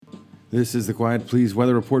This is the Quiet Please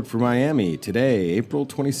weather report for Miami. Today, April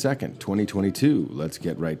 22nd, 2022. Let's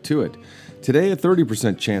get right to it. Today, a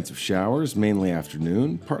 30% chance of showers, mainly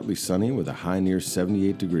afternoon, partly sunny with a high near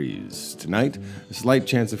 78 degrees. Tonight, a slight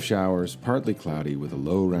chance of showers, partly cloudy with a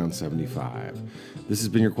low around 75. This has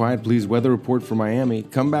been your Quiet Please weather report for Miami.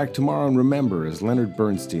 Come back tomorrow and remember, as Leonard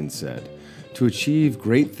Bernstein said, to achieve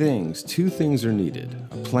great things, two things are needed: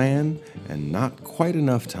 a plan and not quite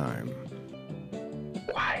enough time.